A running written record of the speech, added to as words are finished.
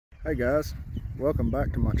Hey guys, welcome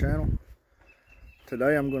back to my channel.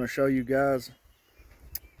 Today I'm going to show you guys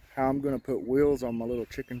how I'm going to put wheels on my little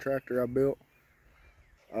chicken tractor I built.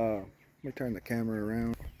 Let me turn the camera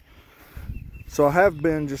around. So I have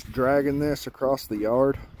been just dragging this across the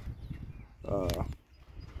yard.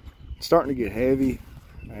 It's starting to get heavy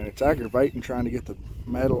and it's aggravating trying to get the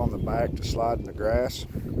metal on the back to slide in the grass.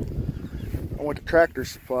 I went to Tractor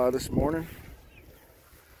Supply this morning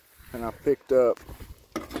and I picked up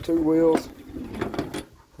two wheels.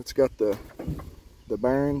 It's got the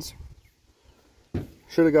bearings.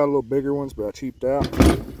 Should have got a little bigger ones, but I cheaped out.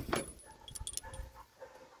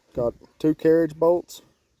 Got two carriage bolts,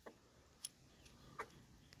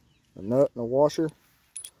 a nut and a washer.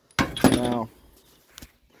 Now,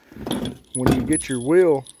 when you get your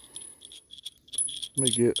wheel, let me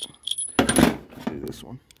do this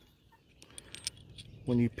one.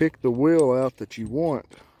 When you pick the wheel out that you want,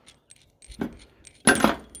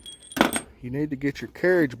 you need to get your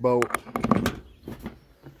carriage bolt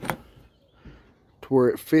to where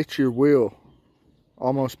it fits your wheel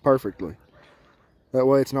almost perfectly. That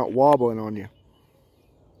way it's not wobbling on you.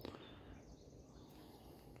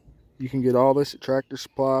 You can get all this at Tractor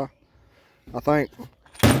Supply. I think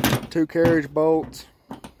two carriage bolts,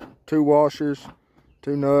 two washers,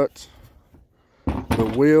 two nuts.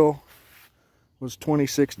 The wheel was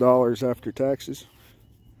 $26 after taxes.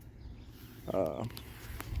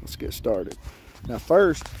 Let's get started. Now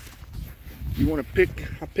first, you want to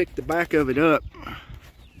I picked the back of it up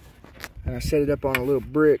and I set it up on a little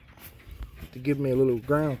brick to give me a little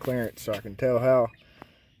ground clearance so I can tell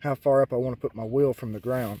how far up I want to put my wheel from the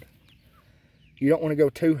ground. You don't want to go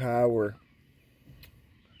too high where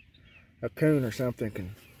a coon or something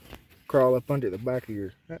can crawl up under the back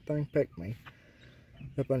of that thing pecked me,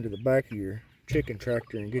 up under the back of your chicken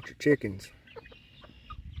tractor and get your chickens.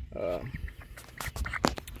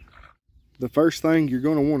 The first thing you're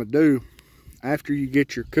going to want to do after you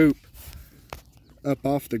get your coop up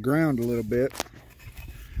off the ground a little bit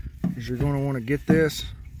is you're going to want to get this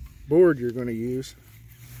board you're going to use,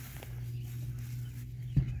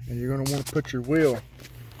 and you're going to want to put your wheel.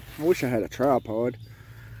 I wish I had a tripod.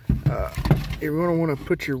 You're going to want to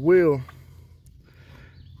put your wheel,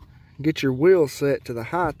 get your wheel set to the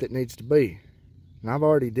height that needs to be. And I've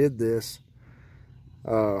already did this.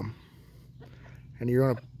 And you're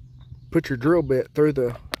going to put your drill bit through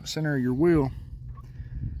the center of your wheel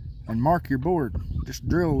and mark your board. Just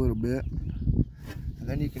drill a little bit, and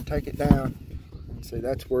then you can take it down and see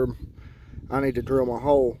that's where I need to drill my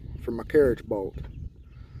hole for my carriage bolt.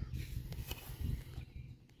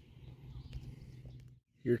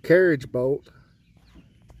 Your carriage bolt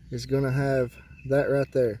is going to have that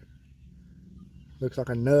right there. Looks like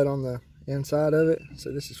a nut on the inside of it.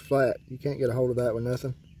 So this is flat. You can't get a hold of that with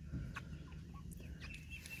nothing.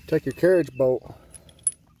 Take your carriage bolt,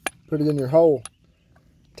 put it in your hole,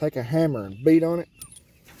 take a hammer and beat on it.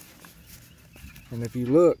 And if you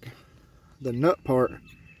look, the nut part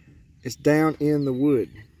is down in the wood.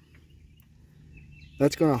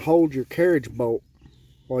 That's going to hold your carriage bolt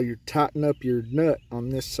while you tighten up your nut on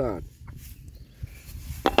this side.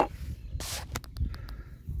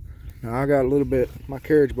 Now I got my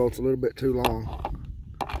carriage bolt's a little bit too long.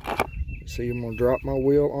 See, I'm going to drop my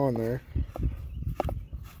wheel on there.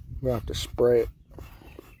 I'm going to have to spray it.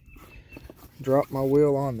 Drop my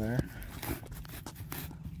wheel on there.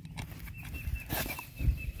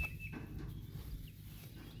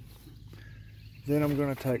 Then I'm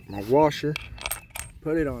going to take my washer,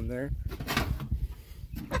 put it on there.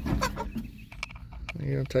 I'm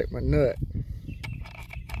going to take my nut.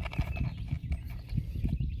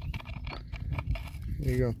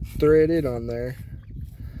 You're going to thread it on there.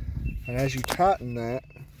 And as you tighten that,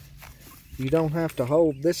 you don't have to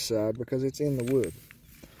hold this side because it's in the wood.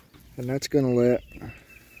 And that's going to let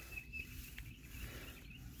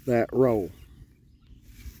that roll.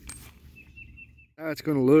 How it's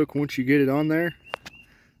going to look once you get it on there.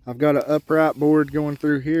 I've got an upright board going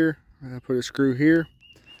through here. I put a screw here.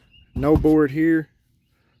 No board here.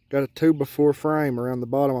 Got a 2x4 frame around the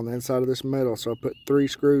bottom on the inside of this metal. So I put 3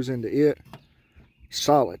 screws into it.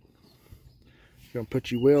 Solid. You're going to put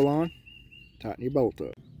your wheel on. Tighten your bolt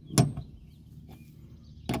up.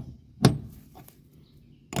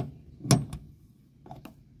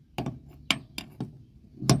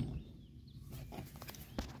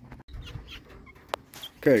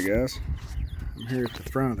 Okay guys, I'm here at the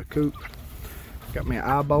front of the coop. Got me an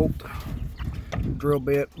eye bolt, drill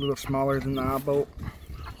bit a little smaller than the eye bolt.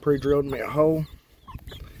 Pre-drilled me a hole.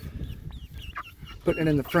 Putting it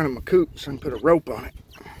in the front of my coop so I can put a rope on it.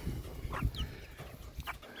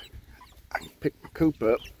 I can pick my coop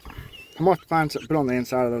up, I'm going to have to find something to put on the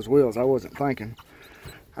inside of those wheels. I wasn't thinking.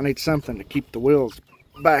 I need something to keep the wheels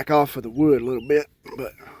back off of the wood a little bit,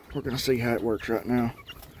 but we're going to see how it works right now.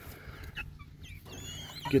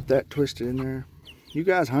 Get that twisted in there. You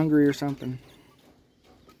guys hungry or something?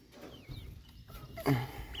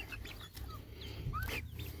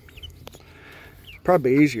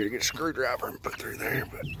 Probably easier to get a screwdriver and put through there,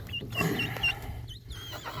 but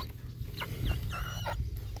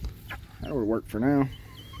that would work for now.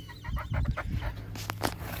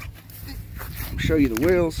 I'll show you the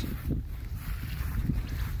wheels.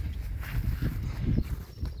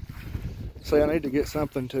 See, I need to get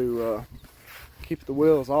something to keep the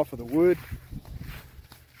wheels off of the wood.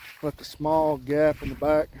 Left a small gap in the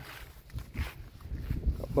back.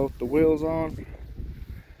 Got both the wheels on.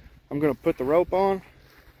 I'm going to put the rope on,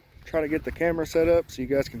 try to get the camera set up so you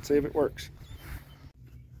guys can see if it works.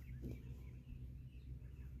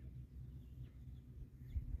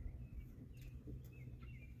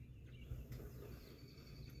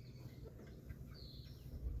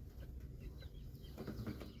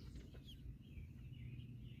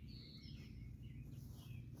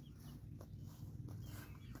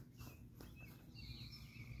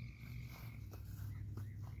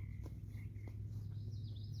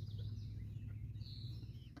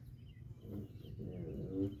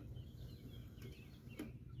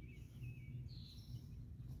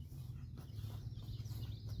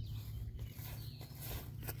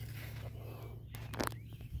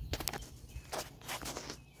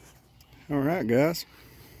 All right, guys.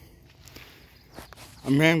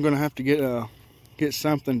 I'm going to have to get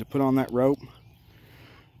something to put on that rope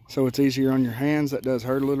so it's easier on your hands. That does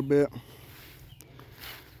hurt a little bit.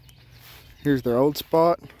 Here's their old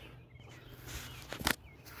spot.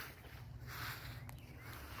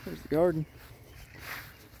 Here's the garden.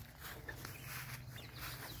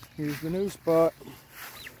 Here's the new spot.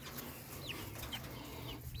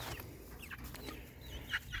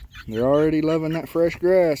 They're already loving that fresh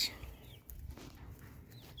grass.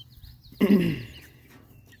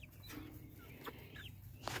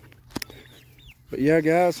 But yeah,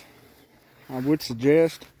 guys, I would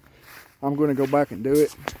suggest, I'm going to go back and do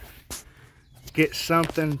it. Get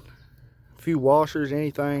something, a few washers,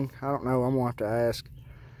 anything, I don't know, I'm going to have to ask,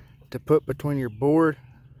 to put between your board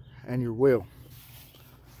and your wheel.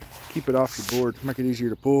 Keep it off your board, make it easier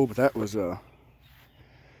to pull, but that was a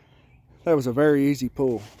very easy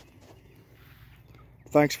pull.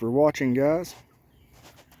 Thanks for watching, guys.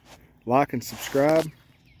 Like and subscribe.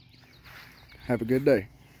 Have a good day.